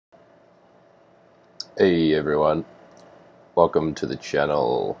Hey everyone, welcome to the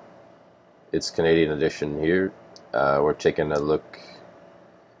channel. It's Canadian Edition here. We're taking a look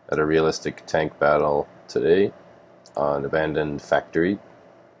at a realistic tank battle today on Abandoned Factory.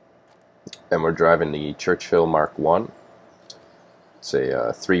 And we're driving the Churchill Mark 1. It's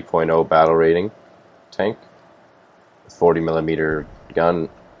a 3.0 battle rating tank, a 40mm gun,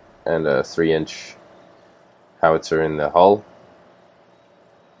 and a 3-inch howitzer in the hull.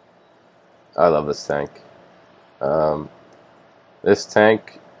 I love this tank. This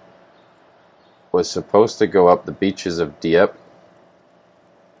tank was supposed to go up the beaches of Dieppe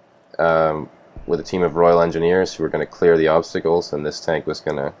with a team of Royal Engineers who were going to clear the obstacles, and this tank was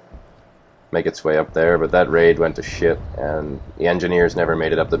going to make its way up there, but that raid went to shit, and the engineers never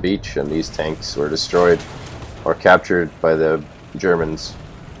made it up the beach, and these tanks were destroyed or captured by the Germans,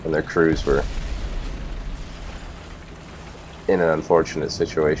 and their crews were in an unfortunate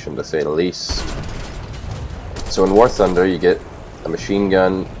situation, to say the least. So in War Thunder, you get a machine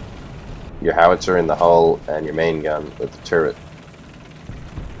gun, your howitzer in the hull, and your main gun with the turret.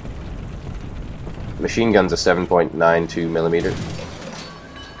 The machine gun's a 7.92mm.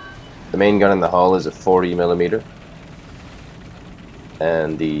 The main gun in the hull is a 40mm.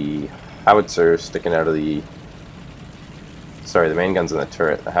 And the howitzer sticking out of the... Sorry, the main gun's in the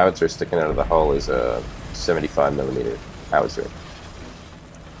turret. The howitzer sticking out of the hull is a 75mm howitzer.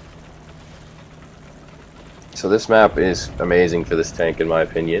 So this map is amazing for this tank, in my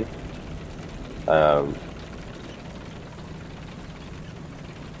opinion.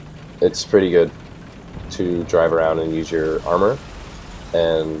 It's pretty good to drive around and use your armor,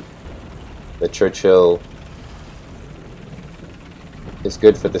 and the Churchill is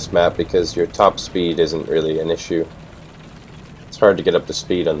good for this map because your top speed isn't really an issue. It's hard to get up to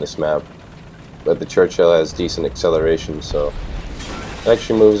speed on this map, but the Churchill has decent acceleration, so it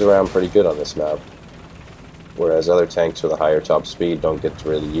actually moves around pretty good on this map, whereas other tanks with a higher top speed don't get to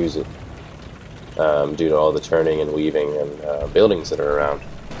really use it due to all the turning and weaving and buildings that are around.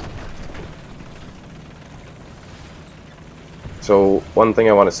 So one thing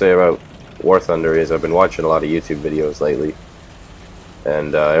I want to say about War Thunder is I've been watching a lot of YouTube videos lately,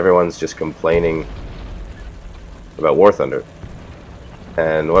 and everyone's just complaining about War Thunder.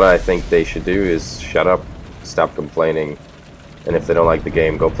 And what I think they should do is shut up, stop complaining, and if they don't like the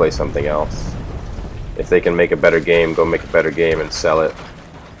game, go play something else. If they can make a better game, go make a better game and sell it.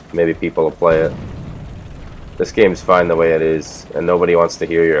 Maybe people will play it. This game's fine the way it is, and nobody wants to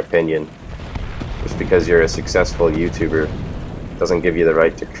hear your opinion. Just because you're a successful YouTuber doesn't give you the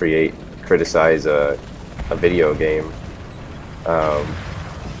right to criticize a video game.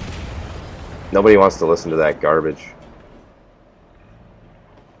 Nobody wants to listen to that garbage.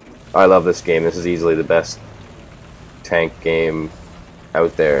 I love this game. This is easily the best tank game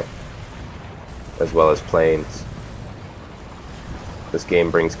out there, as well as planes. This game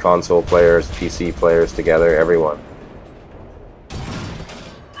brings console players, PC players together, everyone.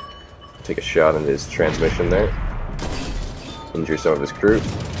 Take a shot into his transmission there. Injure some of his crew.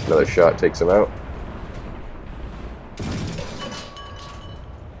 Another shot takes him out.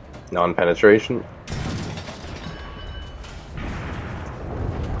 Non-penetration.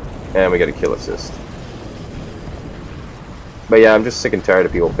 And we get a kill assist. But yeah, I'm just sick and tired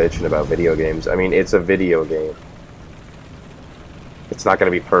of people bitching about video games. I mean, it's a video game. It's not going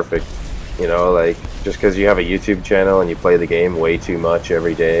to be perfect. You know, like, just because you have a YouTube channel and you play the game way too much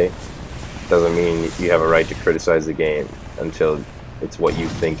every day doesn't mean you have a right to criticize the game until it's what you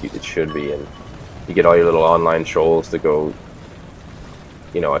think it should be. And you get all your little online trolls to go,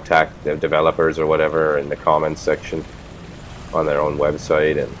 you know, attack the developers or whatever in the comments section on their own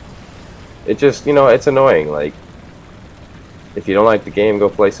website, and it just, you know, it's annoying. Like, if you don't like the game, go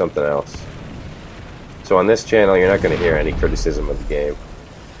play something else. So on this channel, you're not going to hear any criticism of the game.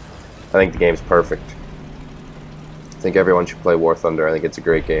 I think the game's perfect. I think everyone should play War Thunder. I think it's a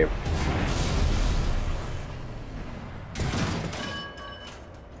great game.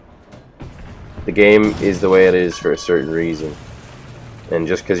 The game is the way it is for a certain reason. And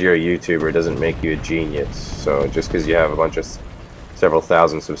just because you're a YouTuber doesn't make you a genius. So just because you have a bunch of several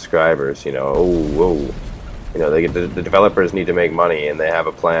thousand subscribers, you know, you know, the developers need to make money, and they have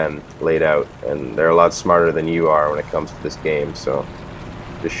a plan laid out, and they're a lot smarter than you are when it comes to this game. So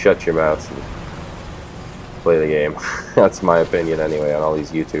just shut your mouth and play the game. That's my opinion anyway on all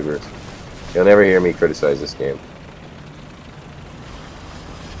these YouTubers. You'll never hear me criticize this game.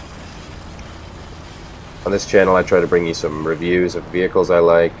 On this channel, I try to bring you some reviews of vehicles I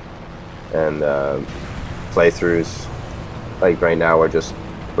like, and playthroughs. Like right now, we're just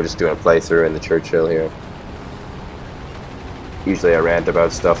doing a playthrough in the Churchill here. Usually I rant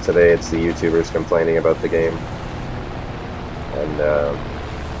about stuff. Today it's the YouTubers complaining about the game. And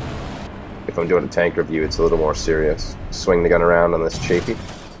if I'm doing a tank review, it's a little more serious. Swing the gun around on this Chafee.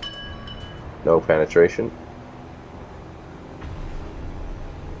 No penetration.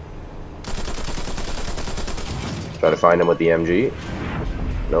 Try to find him with the MG.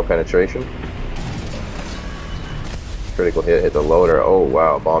 No penetration. Critical hit the loader. Oh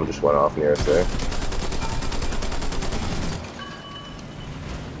wow, bomb just went off near us there.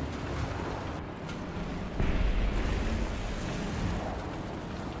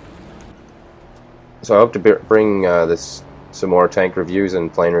 So I hope to bring some more tank reviews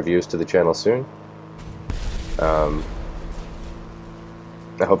and plane reviews to the channel soon. I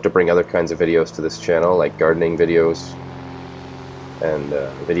hope to bring other kinds of videos to this channel, like gardening videos and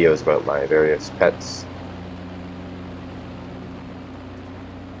videos about my various pets.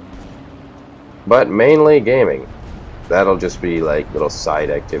 But mainly gaming. That'll just be like little side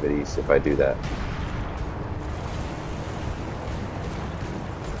activities if I do that.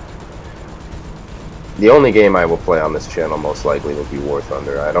 The only game I will play on this channel most likely will be War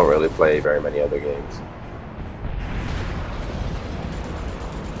Thunder. I don't really play very many other games.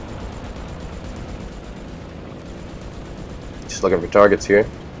 Just looking for targets here.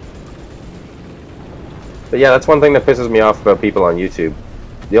 But yeah, that's one thing that pisses me off about people on YouTube.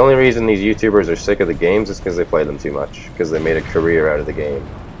 The only reason these YouTubers are sick of the games is because they play them too much. Because they made a career out of the game.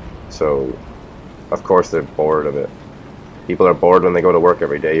 So, of course they're bored of it. People are bored when they go to work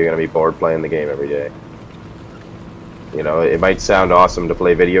every day. You're going to be bored playing the game every day. You know, it might sound awesome to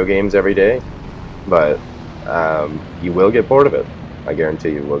play video games every day, but you will get bored of it. I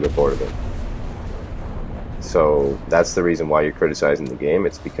guarantee you will get bored of it. So that's the reason why you're criticizing the game.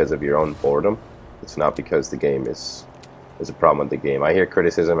 It's because of your own boredom. It's not because the game is a problem with the game. I hear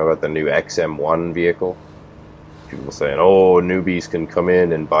criticism about the new XM1 vehicle. People saying, oh, newbies can come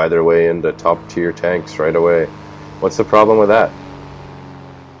in and buy their way into top tier tanks right away. What's the problem with that?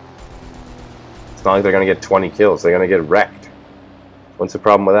 It's not like they're going to get 20 kills. They're going to get wrecked. What's the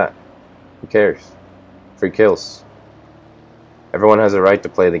problem with that? Who cares? Free kills. Everyone has a right to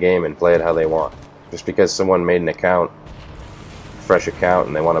play the game and play it how they want. Just because someone made an account, fresh account,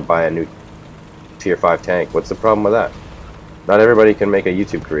 and they want to buy a new tier 5 tank, what's the problem with that? Not everybody can make a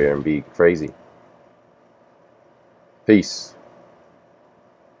YouTube career and be crazy. Peace.